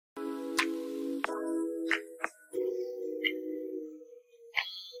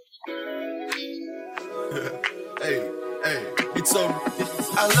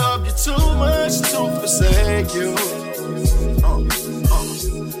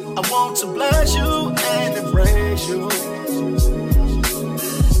I want to bless you and embrace you.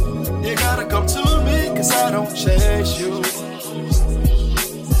 You gotta come to me, cause I don't chase you.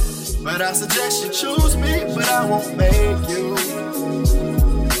 But I suggest you choose me, but I won't make you.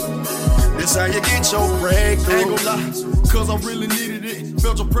 This how you get your breakthrough. Ain't gon' lie, cause I really needed it.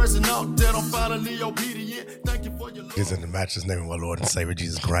 Felt your presence out there, I'm finally obedient. Thank you for your love. It's in the matchless name of our Lord and Savior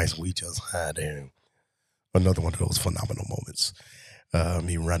Jesus Christ. We just had another one of those phenomenal moments.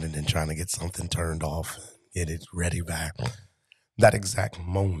 Me running and trying to get something turned off, get it ready back. That exact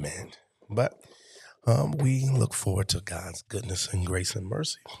moment. But we look forward to God's goodness and grace and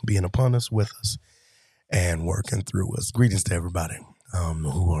mercy being upon us, with us, and working through us. Greetings to everybody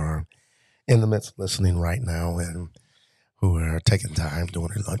who are in the midst of listening right now and who are taking time during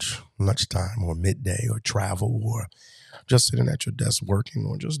their lunchtime or midday or travel or just sitting at your desk working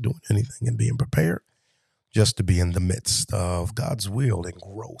or just doing anything and being prepared just to be in the midst of God's will and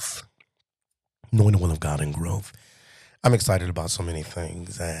growth, knowing the will of God and growth. I'm excited about so many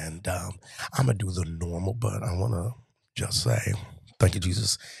things, and I'm going to do the normal, but I want to just say, thank you,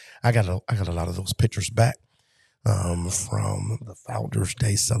 Jesus. I got a lot of those pictures back from the Founders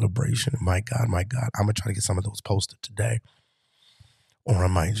Day celebration. My God, I'm going to try to get some of those posted today. Or I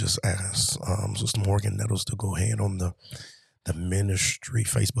might just ask Sister Morgan Nettles to go ahead on the ministry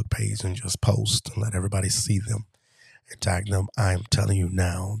Facebook page and just post and let everybody see them and tag them. I'm telling you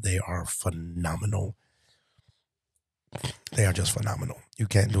now, they are phenomenal. They are just phenomenal. You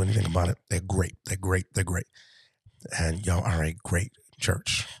can't do anything about it. They're great. They're great. And y'all are a great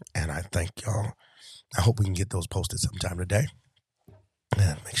church. And I thank y'all. I hope we can get those posted sometime today.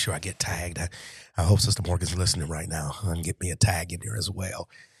 And make sure I get tagged. I hope Sister Morgan's listening right now and get me a tag in there as well.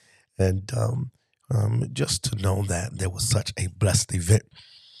 And just to know that there was such a blessed event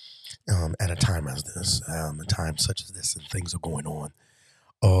at a time as this, a time such as this, and things are going on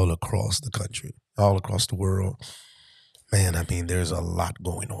all across the country, all across the world. Man, I mean, there's a lot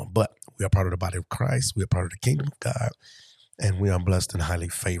going on, but we are part of the body of Christ. We are part of the kingdom of God, and we are blessed and highly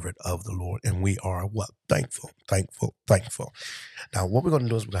favored of the Lord. And we are what? Thankful. Now, what we're going to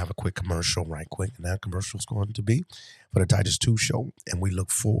do is we're going to have a quick commercial right quick. And that commercial is going to be for the Titus 2 show. And we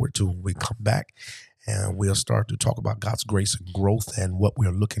look forward to when we come back and we'll start to talk about God's grace and growth and what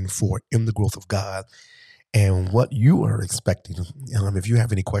we're looking for in the growth of God and what you are expecting. If you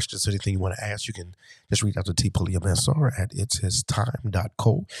have any questions, anything you want to ask, you can just reach out to tpulliamsr at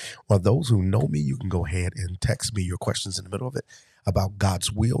itshistime.co. Or those who know me, you can go ahead and text me your questions in the middle of it about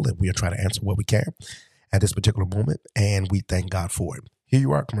God's will, and we'll try to answer what we can at this particular moment, and we thank God for it. Here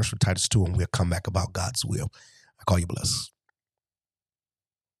you are, commercial Titus 2, and we'll come back about God's will. I call you blessed.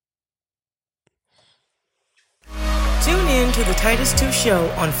 Tune in to the Titus 2 show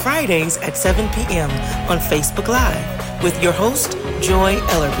on Fridays at 7 p.m. on Facebook Live with your host, Joy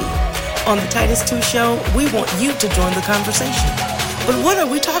Ellerby. On the Titus 2 show, we want you to join the conversation. But what are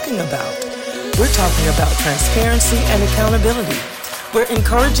we talking about? We're talking about transparency and accountability. We're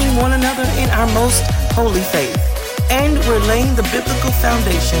encouraging one another in our most holy faith. And we're laying the biblical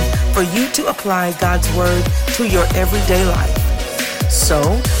foundation for you to apply God's word to your everyday life. So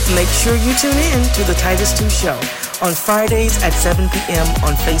make sure you tune in to the Titus 2 show on Fridays at 7 p.m.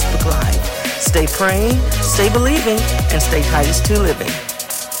 on Facebook Live. Stay praying, stay believing, and stay Titus 2 living.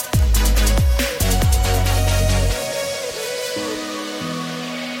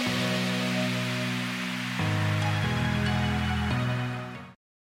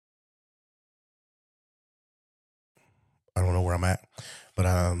 I don't know where I'm at, but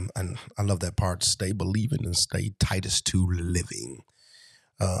and I love that part. Stay believing and stay Titus 2 living.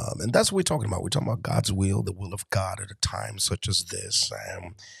 And that's what we're talking about. We're talking about God's will, the will of God at a time such as this.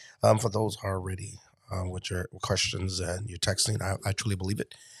 And for those who are already with your questions and your texting, I truly believe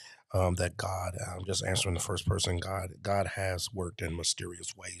it, that God, just answering the first person, God has worked in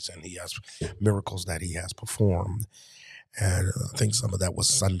mysterious ways, and he has miracles that he has performed. And I think some of that was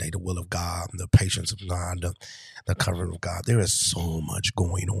Sunday, the will of God, the patience of God, the covering of God. There is so much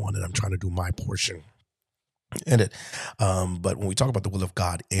going on, and I'm trying to do my portion in it. But when we talk about the will of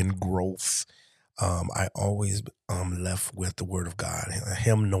God in growth, I always left with the word of God,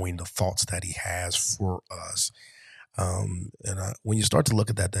 him knowing the thoughts that he has for us. When you start to look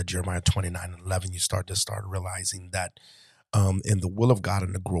at that Jeremiah 29:11, you start realizing that in the will of God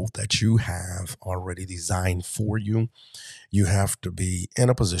and the growth that you have already designed for you, you have to be in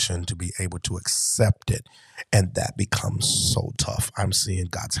a position to be able to accept it. And that becomes so tough. I'm seeing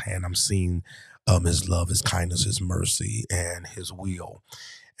God's hand. I'm seeing his love, his kindness, his mercy, and his will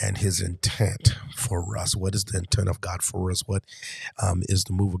and his intent for us. What is the intent of God for us? What is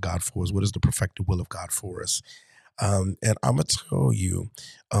the move of God for us? What is the perfected will of God for us? And I'm gonna tell you,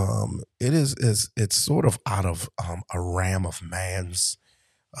 it's sort of out of a ram of man's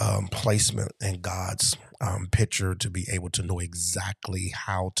placement in God's picture to be able to know exactly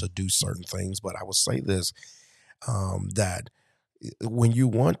how to do certain things. But I will say this, that when you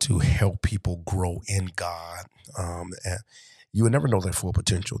want to help people grow in God, and you will never know their full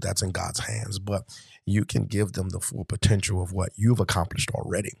potential. That's in God's hands, but you can give them the full potential of what you've accomplished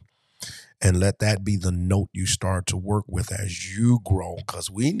already. And let that be the note you start to work with as you grow, because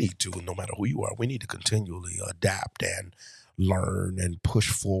we need to, no matter who you are, we need to continually adapt and learn and push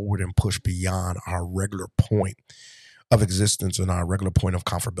forward and push beyond our regular point of existence and our regular point of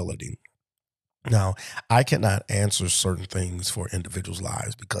comfortability. Now, I cannot answer certain things for individuals'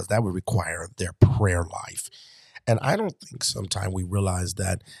 lives because that would require their prayer life. And I don't think sometimes we realize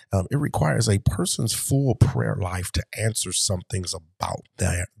that it requires a person's full prayer life to answer some things about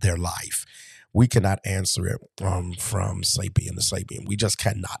their life. We cannot answer it from sapien to sapien. We just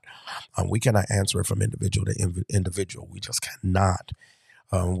cannot. We cannot answer it from individual to individual. We just cannot.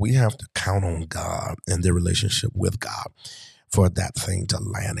 We have to count on God and their relationship with God for that thing to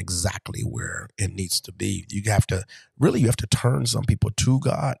land exactly where it needs to be. You have to turn some people to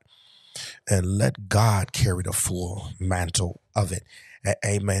God and let God carry the full mantle of it.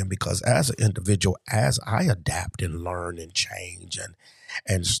 Amen. Because as an individual, as I adapt and learn and change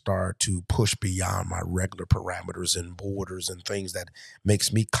and start to push beyond my regular parameters and borders and things that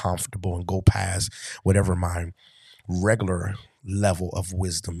makes me comfortable and go past whatever my regular level of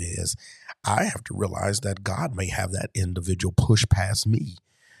wisdom is, I have to realize that God may have that individual push past me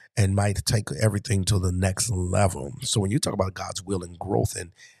and might take everything to the next level. So when you talk about God's will and growth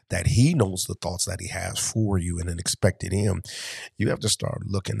and that he knows the thoughts that he has for you and an expected him, you have to start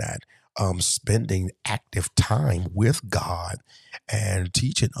looking at spending active time with God and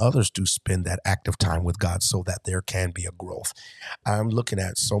teaching others to spend that active time with God so that there can be a growth. I'm looking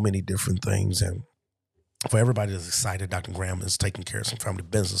at so many different things, and for everybody that's excited, Dr. Graham is taking care of some family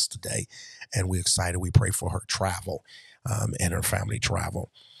business today, and we're excited. We pray for her travel and her family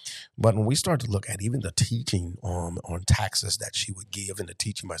travel. But when we start to look at even the teaching on taxes that she would give, and the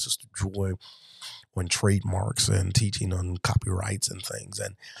teaching by Sister Joy on trademarks and teaching on copyrights and things,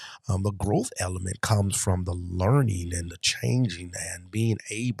 and the growth element comes from the learning and the changing and being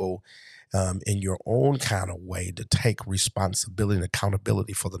able in your own kind of way to take responsibility and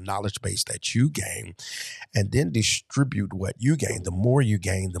accountability for the knowledge base that you gain, and then distribute what you gain. The more you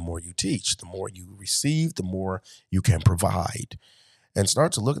gain, the more you teach. The more you receive, the more you can provide. And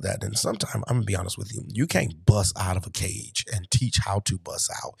start to look at that. And sometimes, I'm going to be honest with you, you can't bust out of a cage and teach how to bust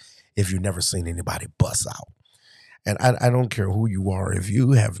out if you've never seen anybody bust out. And I don't care who you are. If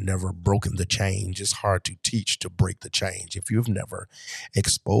you have never broken the change, it's hard to teach to break the change. If you've never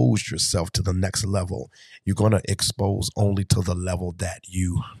exposed yourself to the next level, you're going to expose only to the level that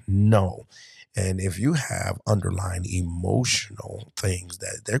you know. And if you have underlying emotional things,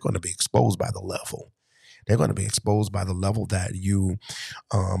 that they're going to be exposed by the level. They're going to be exposed by the level that you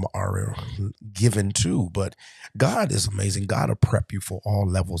are given to. But God is amazing. God will prep you for all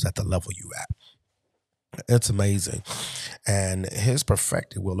levels at the level you at. It's amazing. And his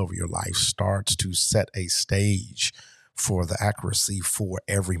perfected will over your life starts to set a stage for the accuracy for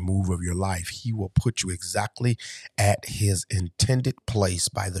every move of your life. He will put you exactly at his intended place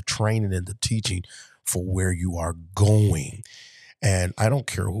by the training and the teaching for where you are going. And I don't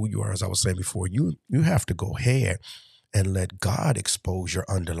care who you are, as I was saying before, you have to go ahead and let God expose your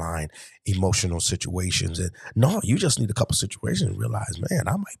underlying emotional situations. And no, you just need a couple of situations and realize, man,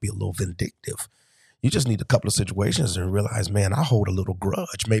 I might be a little vindictive. You just need a couple of situations and realize, man, I hold a little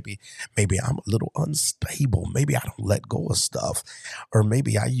grudge. Maybe I'm a little unstable. Maybe I don't let go of stuff. Or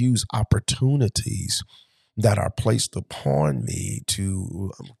maybe I use opportunities that are placed upon me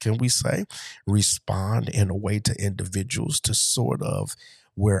to, can we say, respond in a way to individuals to sort of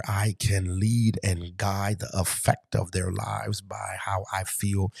where I can lead and guide the effect of their lives by how I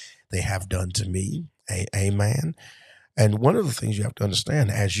feel they have done to me. Amen. And one of the things you have to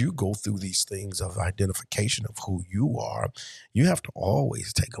understand as you go through these things of identification of who you are, you have to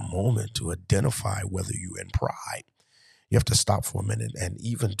always take a moment to identify whether you're in pride. You have to stop for a minute and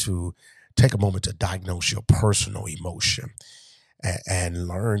even to take a moment to diagnose your personal emotion and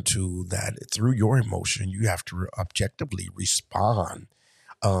learn to that through your emotion, you have to objectively respond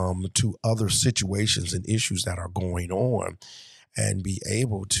to other situations and issues that are going on and be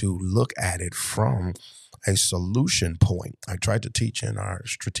able to look at it from a solution point. I tried to teach in our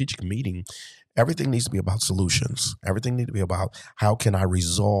strategic meeting, everything needs to be about solutions. Everything needs to be about how can I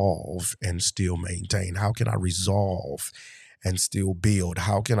resolve and still maintain? How can I resolve and still build?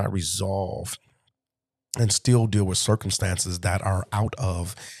 How can I resolve and still deal with circumstances that are out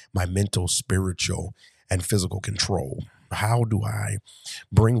of my mental, spiritual, and physical control? How do I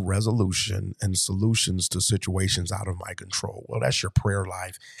bring resolution and solutions to situations out of my control? Well, that's your prayer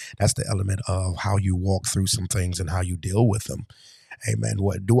life. That's the element of how you walk through some things and how you deal with them. Amen.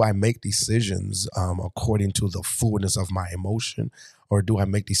 What do I make decisions according to the fullness of my emotion, or do I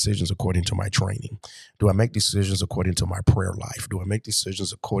make decisions according to my training? Do I make decisions according to my prayer life? Do I make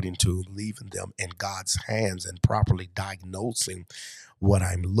decisions according to leaving them in God's hands and properly diagnosing what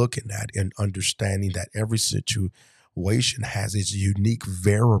I'm looking at and understanding that every situation has its unique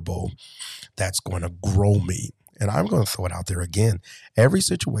variable that's going to grow me? And I'm going to throw it out there again. Every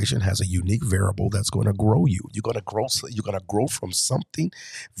situation has a unique variable that's going to grow you. You're going to grow. You're going to grow from something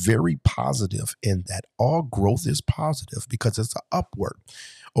very positive, in that all growth is positive because it's an upward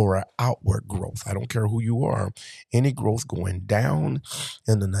or an outward growth. I don't care who you are. Any growth going down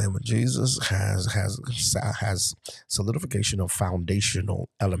in the name of Jesus has solidification of foundational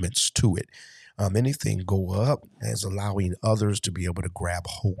elements to it. Anything go up as allowing others to be able to grab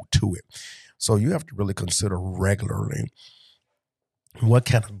hold to it. So you have to really consider regularly, what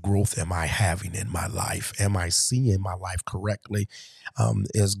kind of growth am I having in my life? Am I seeing my life correctly?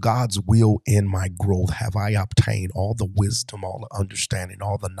 Is God's will in my growth? Have I obtained all the wisdom, all the understanding,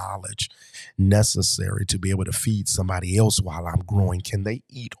 all the knowledge necessary to be able to feed somebody else while I'm growing? Can they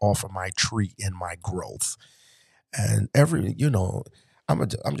eat off of my tree in my growth? And I'm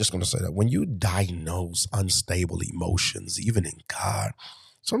just going to say that when you diagnose unstable emotions, even in God,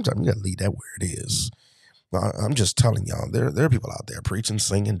 sometimes you got to leave that where it is. I'm just telling y'all, there are people out there preaching,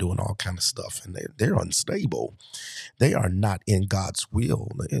 singing, doing all kind of stuff, and they're unstable. They are not in God's will.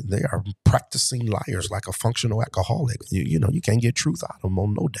 They are practicing liars, like a functional alcoholic. You can't get truth out of them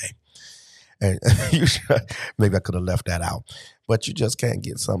on no day. And maybe I could have left that out, but you just can't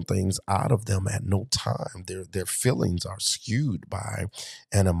get some things out of them at no time. Their feelings are skewed by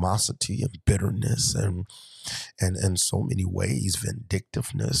animosity and bitterness and so many ways,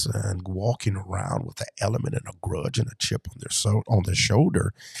 vindictiveness, and walking around with an element and a grudge and a chip on their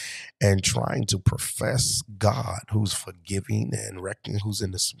shoulder, and trying to profess God, who's forgiving and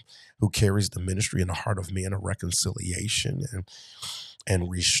who carries the ministry in the heart of men of reconciliation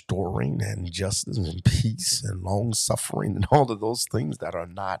and restoring and justice and peace and long suffering and all of those things that are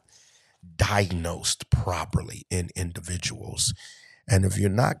not diagnosed properly in individuals. And if you're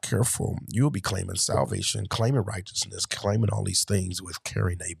not careful, you'll be claiming salvation, claiming righteousness, claiming all these things with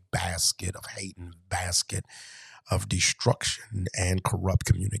carrying a basket of hate and basket of destruction and corrupt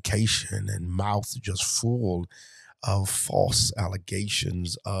communication, and mouth just full of false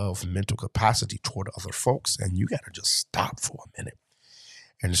allegations of mental capacity toward other folks. And you got to just stop for a minute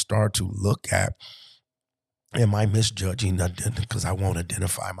and start to look at, am I misjudging because I won't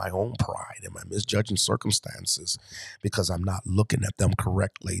identify my own pride? Am I misjudging circumstances because I'm not looking at them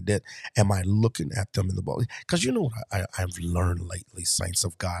correctly? Am I looking at them in the body? Because you know what I've learned lately, saints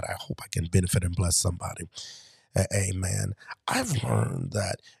of God. I hope I can benefit and bless somebody. Amen. I've learned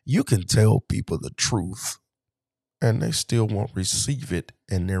that you can tell people the truth and they still won't receive it,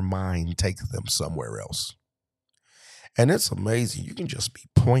 and their mind takes them somewhere else. And it's amazing. You can just be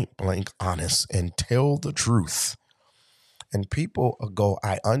point blank honest and tell the truth. And people go,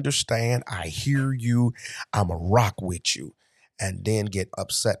 I understand, I hear you, I'm a rock with you, and then get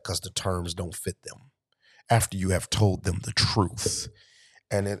upset because the terms don't fit them after you have told them the truth.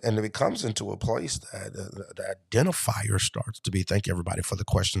 And it comes into a place that the identifier starts to be, thank you everybody for the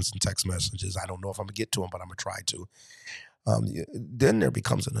questions and text messages. I don't know if I'm going to get to them, but I'm going to try to. Then there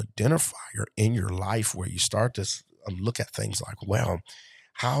becomes an identifier in your life where you start to look at things like, well,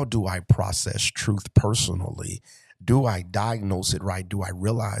 how do I process truth personally? Do I diagnose it right? Do I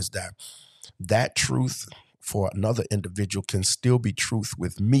realize that truth for another individual can still be truth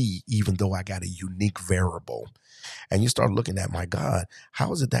with me, even though I got a unique variable? And you start looking at, my God,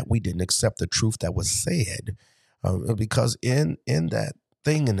 how is it that we didn't accept the truth that was said? Because in that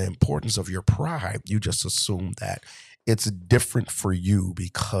thing and the importance of your pride, you just assume that it's different for you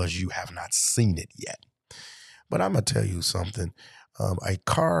because you have not seen it yet. But I'm going to tell you something. A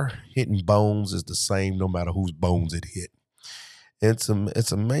car hitting bones is the same no matter whose bones it hit. It's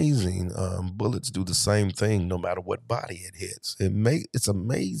amazing. Bullets do the same thing no matter what body it hits. It's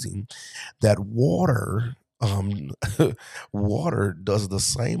amazing that water does the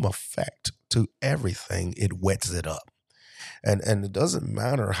same effect to everything. It wets it up. And it doesn't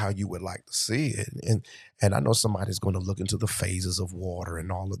matter how you would like to see it. And I know somebody's going to look into the phases of water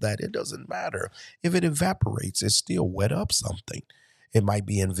and all of that. It doesn't matter. If it evaporates, it's still wet up something. It might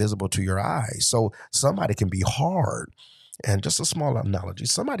be invisible to your eyes. So somebody can be hard And just a small analogy,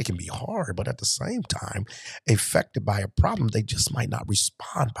 somebody can be hard, but at the same time, affected by a problem, they just might not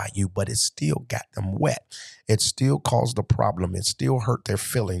respond by you, but it still got them wet. It still caused a problem. It still hurt their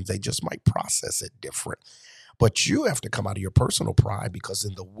feelings. They just might process it different. But you have to come out of your personal pride, because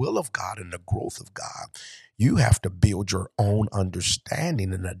in the will of God and the growth of God, you have to build your own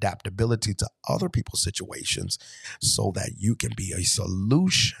understanding and adaptability to other people's situations so that you can be a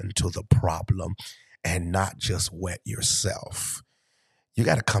solution to the problem and not just wet yourself. You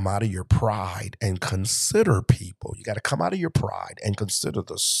got to come out of your pride and consider people. You got to come out of your pride and consider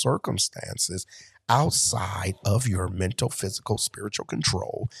the circumstances outside of your mental, physical, spiritual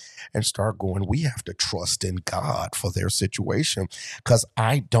control, and start going, we have to trust in God for their situation, because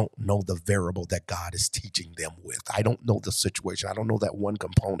I don't know the variable that God is teaching them with. I don't know the situation. I don't know that one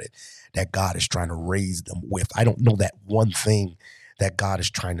component that God is trying to raise them with. I don't know that one thing that God is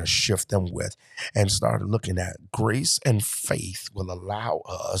trying to shift them with. And start looking at grace and faith will allow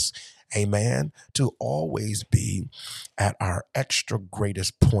us, amen, to always be at our extra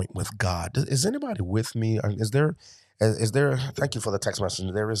greatest point with God. Is anybody with me? Is there, thank you for the text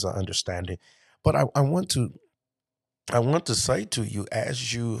message. There is an understanding, but I want to say to you,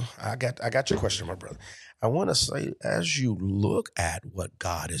 I got your question, my brother. I want to say, as you look at what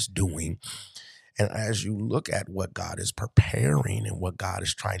God is doing, and as you look at what God is preparing and what God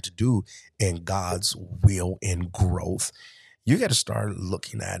is trying to do in God's will and growth, you got to start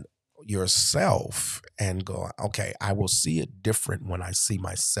looking at yourself and go, okay, I will see it different when I see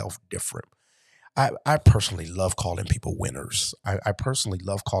myself different. I personally love calling people winners. I personally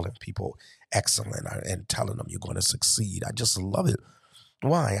love calling people excellent and telling them you're going to succeed. I just love it.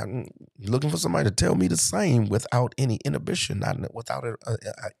 Why? I'm looking for somebody to tell me the same without any inhibition, without an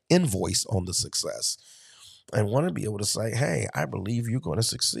invoice on the success. And want to be able to say, hey, I believe you're going to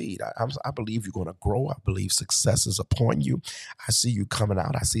succeed. I believe you're going to grow. I believe success is upon you. I see you coming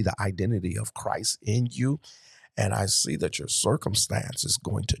out. I see the identity of Christ in you. And I see that your circumstance is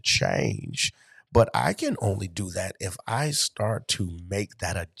going to change. But I can only do that if I start to make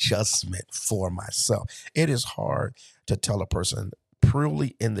that adjustment for myself. It is hard to tell a person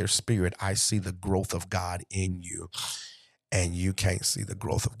purely in their spirit, I see the growth of God in you, and you can't see the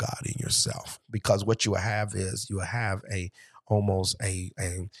growth of God in yourself, because what you have is almost a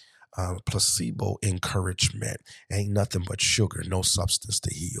placebo encouragement. Ain't nothing but sugar, no substance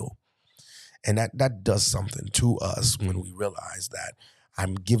to heal. And that does something to us when we realize that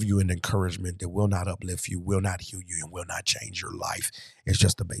I'm giving you an encouragement that will not uplift you, will not heal you, and will not change your life. It's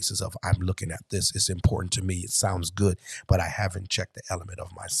just the basis of, I'm looking at this. It's important to me. It sounds good, but I haven't checked the element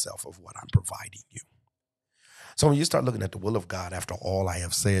of myself of what I'm providing you. So when you start looking at the will of God after all I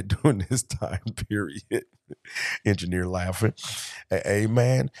have said during this time period, engineer laughing,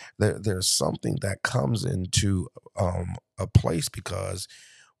 amen, there's something that comes into a place, because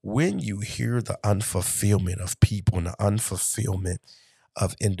when you hear the unfulfillment of people and the unfulfillment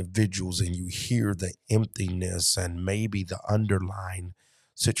of individuals, and you hear the emptiness and maybe the underlying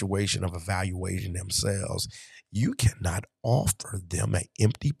situation of evaluating themselves, you cannot offer them an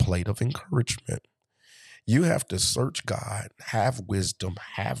empty plate of encouragement. You have to search God, have wisdom,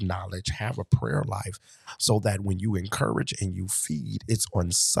 have knowledge, have a prayer life, so that when you encourage and you feed, it's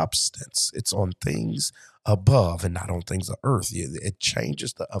on substance. It's on things above and not on things of earth. It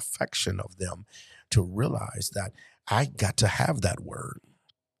changes the affection of them to realize that I got to have that word.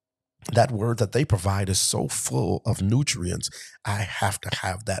 That word that they provide is so full of nutrients. I have to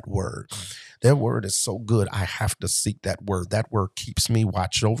have that word. Their word is so good. I have to seek that word. That word keeps me,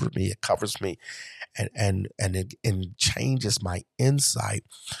 watches over me. It covers me, and it changes my insight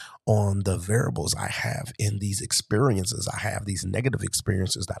on the variables I have in these experiences. I have these negative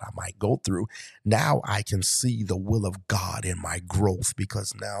experiences that I might go through. Now I can see the will of God in my growth,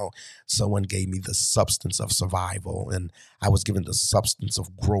 because now someone gave me the substance of survival, and I was given the substance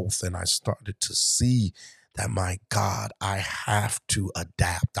of growth, and I started to see that, my God, I have to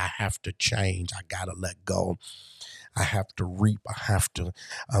adapt. I have to change. I got to let go. I have to reap. I have to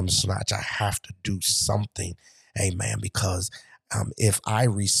snatch. I have to do something. Amen. Because if I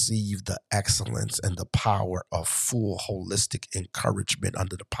receive the excellence and the power of full holistic encouragement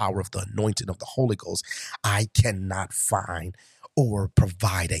under the power of the anointing of the Holy Ghost, I cannot find or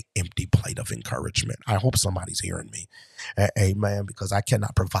provide an empty plate of encouragement. I hope somebody's hearing me. Amen. Because I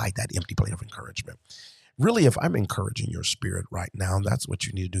cannot provide that empty plate of encouragement. Really, if I'm encouraging your spirit right now, that's what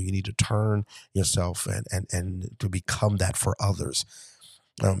you need to do. You need to turn yourself and to become that for others.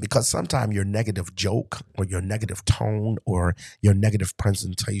 Because sometimes your negative joke or your negative tone or your negative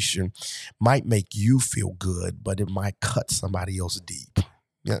presentation might make you feel good, but it might cut somebody else deep.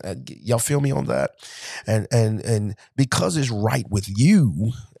 Y'all feel me on that? And because it's right with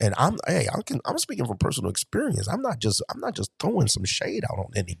you, and I'm speaking from personal experience. I'm not just throwing some shade out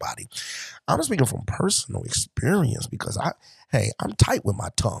on anybody. I'm speaking from personal experience because I'm tight with my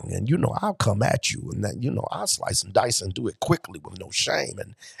tongue, and I'll come at you, and then I'll slice and dice and do it quickly with no shame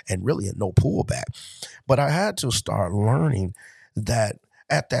and really no pullback. But I had to start learning that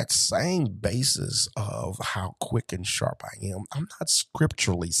at that same basis of how quick and sharp I am, I'm not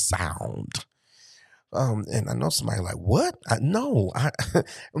scripturally sound. And I know somebody like, what?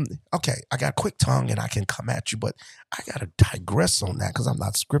 Okay, I got quick tongue and I can come at you, but I got to digress on that because I'm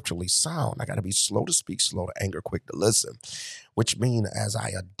not scripturally sound. I got to be slow to speak, slow to anger, quick to listen, which means as I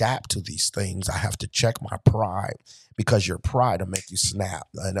adapt to these things, I have to check my pride because your pride will make you snap.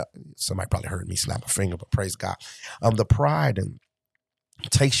 And somebody probably heard me snap a finger, but praise God. The pride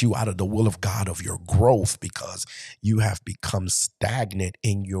takes you out of the will of God of your growth because you have become stagnant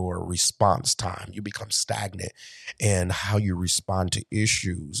in your response time. You become stagnant in how you respond to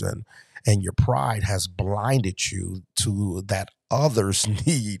issues, and your pride has blinded you to that others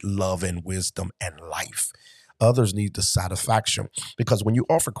need love and wisdom and life. Others need the satisfaction because when you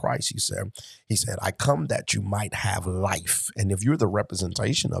offer Christ, he said, I come that you might have life. And if you're the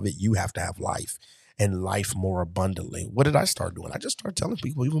representation of it, you have to have life. And life more abundantly. What did I start doing? I just started telling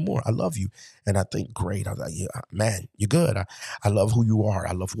people even more, I love you. And I think, great. I was like, yeah, man, you're good. I love who you are.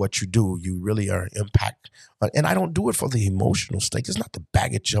 I love what you do. You really are an impact. And I don't do it for the emotional stake. It's not the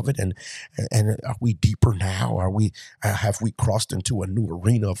baggage of it. And are we deeper now? Have we crossed into a new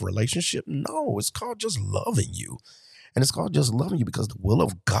arena of relationship? No, it's called just loving you. And it's called just loving you because the will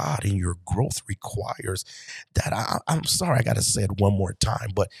of God in your growth requires that. I'm sorry, I got to say it one more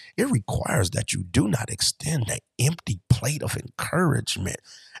time, but it requires that you do not extend an empty plate of encouragement,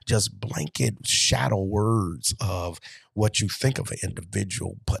 just blanket shadow words of what you think of an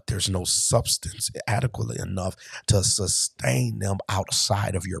individual, but there's no substance adequately enough to sustain them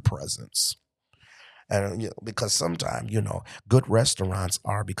outside of your presence. And because sometimes, good restaurants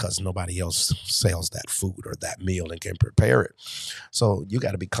are because nobody else sells that food or that meal and can prepare it. So you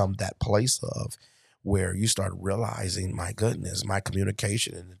got to become that place of where you start realizing, my goodness, my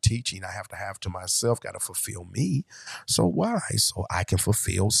communication and the teaching I have to myself got to fulfill me. So why? So I can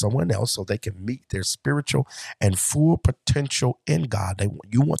fulfill someone else so they can meet their spiritual and full potential in God.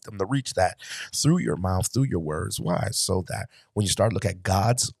 You want them to reach that through your mouth, through your words. Why? So that when you start looking at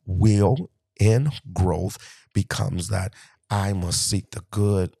God's will in growth becomes that I must seek the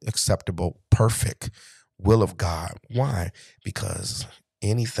good, acceptable, perfect will of God. Why? Because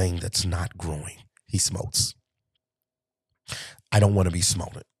anything that's not growing, he smotes. I don't want to be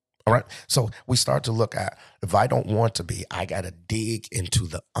smoted. All right. So we start to look at, if I don't want to be, I got to dig into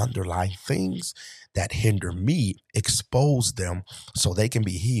the underlying things that hinder me, expose them so they can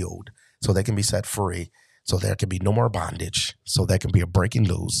be healed, so they can be set free, so there can be no more bondage, so there can be a breaking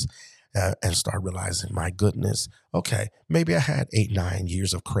loose. And start realizing, my goodness, okay, maybe I had 8-9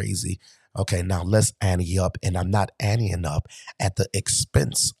 years of crazy. Okay, now let's ante up. And I'm not anteing up at the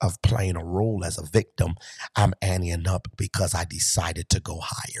expense of playing a role as a victim. I'm anteing up because I decided to go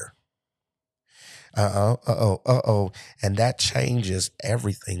higher. And that changes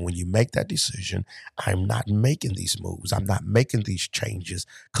everything. When you make that decision, I'm not making these moves. I'm not making these changes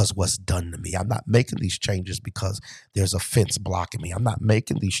because what's done to me. I'm not making these changes because there's a fence blocking me. I'm not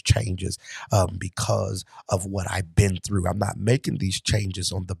making these changes because of what I've been through. I'm not making these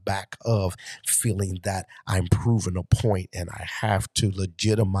changes on the back of feeling that I'm proving a point and I have to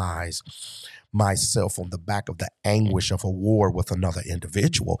legitimize myself on the back of the anguish of a war with another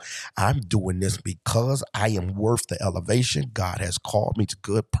individual. I'm doing this because I am worth the elevation. God has called me to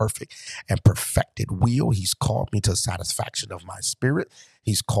good, perfect, and perfected will. He's called me to satisfaction of my spirit.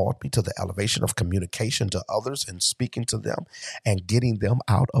 He's called me to the elevation of communication to others and speaking to them and getting them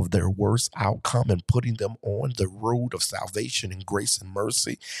out of their worst outcome and putting them on the road of salvation and grace and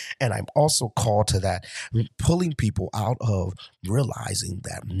mercy. And I'm also called to that, pulling people out of realizing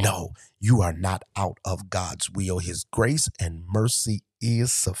that, no, you are not out of God's will. His grace and mercy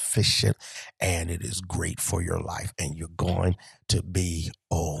is sufficient and it is great for your life and you're going to be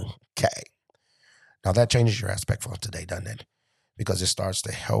okay. Now that changes your aspect for today, doesn't it? Because it starts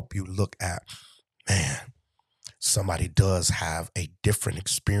to help you look at, man, somebody does have a different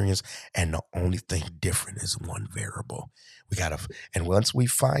experience and the only thing different is one variable. And once we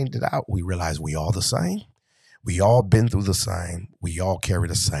find it out, we realize we all the same. We all been through the same. We all carry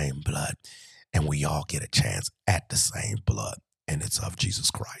the same blood and we all get a chance at the same blood and it's of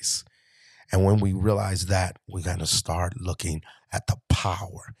Jesus Christ. And when we realize that, we're going to start looking at the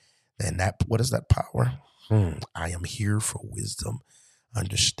power. And what is that power? I am here for wisdom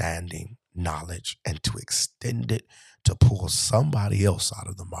understanding, knowledge, and to extend it to pull somebody else out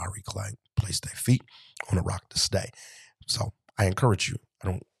of the miry clay, place their feet on a rock to stay. So I encourage you.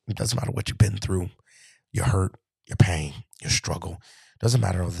 It doesn't matter what you've been through, your hurt, your pain, your struggle. Doesn't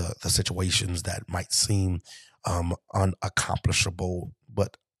matter the situations that might seem unaccomplishable,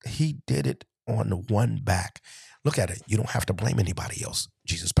 but he did it on the one back. Look at it. You don't have to blame anybody else.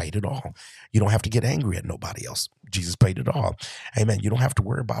 Jesus paid it all. You don't have to get angry at nobody else. Jesus paid it all. Amen. You don't have to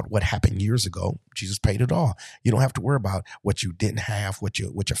worry about what happened years ago. Jesus paid it all. You don't have to worry about what you didn't have, what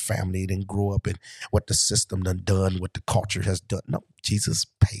your family didn't grow up in, what the system done, what the culture has done. No, Jesus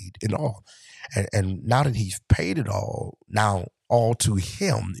paid it all. And now that he's paid it all, now all to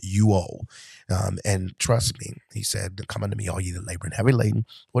him you owe. And trust me, he said, come unto me, all ye that labor and heavy laden.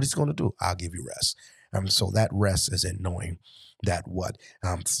 What he's going to do, I'll give you rest. So that rest is in knowing that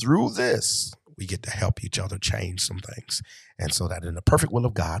through this, we get to help each other change some things. And so that in the perfect will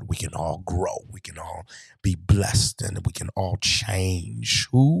of God, we can all grow. We can all be blessed, and we can all change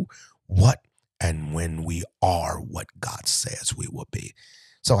who, what, and when we are what God says we will be.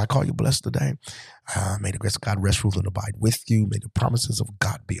 So I call you blessed today. May the grace of God rest, rule, and abide with you. May the promises of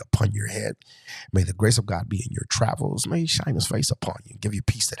God be upon your head. May the grace of God be in your travels. May he shine his face upon you, give you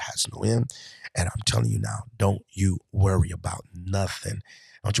peace that has no end. And I'm telling you now, don't you worry about nothing.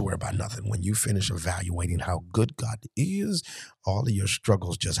 Don't you worry about nothing. When you finish evaluating how good God is, all of your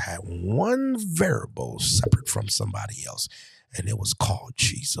struggles just had one variable separate from somebody else, and it was called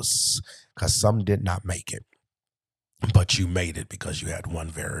Jesus, because some did not make it. But you made it because you had one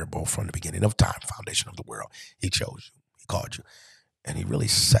variable from the beginning of time, foundation of the world. He chose you. He called you. And he really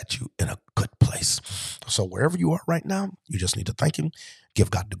set you in a good place. So wherever you are right now, you just need to thank him. Give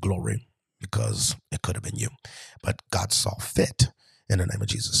God the glory, because it could have been you. But God saw fit in the name of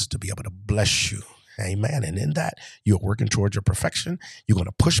Jesus to be able to bless you. Amen. And in that, you're working towards your perfection. You're going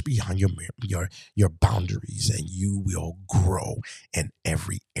to push beyond your boundaries, and you will grow in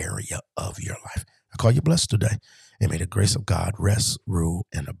every area of your life. I call you blessed today. And may the grace of God rest, rule,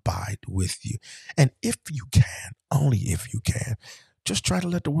 and abide with you. And if you can, only if you can, just try to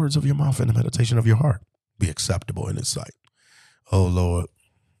let the words of your mouth and the meditation of your heart be acceptable in his sight. Oh, Lord,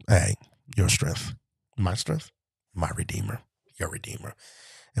 hey, your strength, my Redeemer, your Redeemer.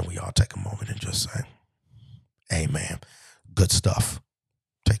 And we all take a moment and just say, amen. Good stuff.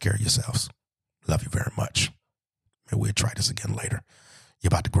 Take care of yourselves. Love you very much. Maybe we'll try this again later. You're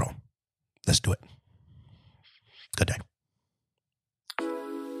about to grow. Let's do it. Good day.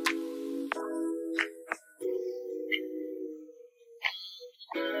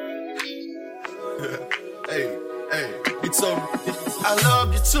 Hey, you told me I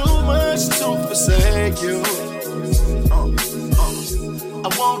love you too much to forsake you. I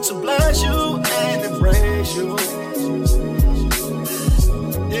want to bless you and embrace you.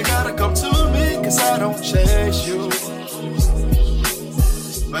 You gotta come to me, 'cause I don't chase you.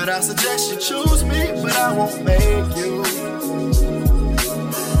 But I suggest you choose me, but I won't make you.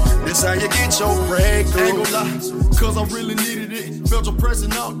 This how you get your breakthrough. Ain't gon' lie, 'cause I really needed it. Felt your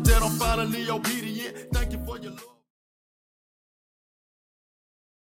presence out there, I'm finally obedient. Thank you for your love.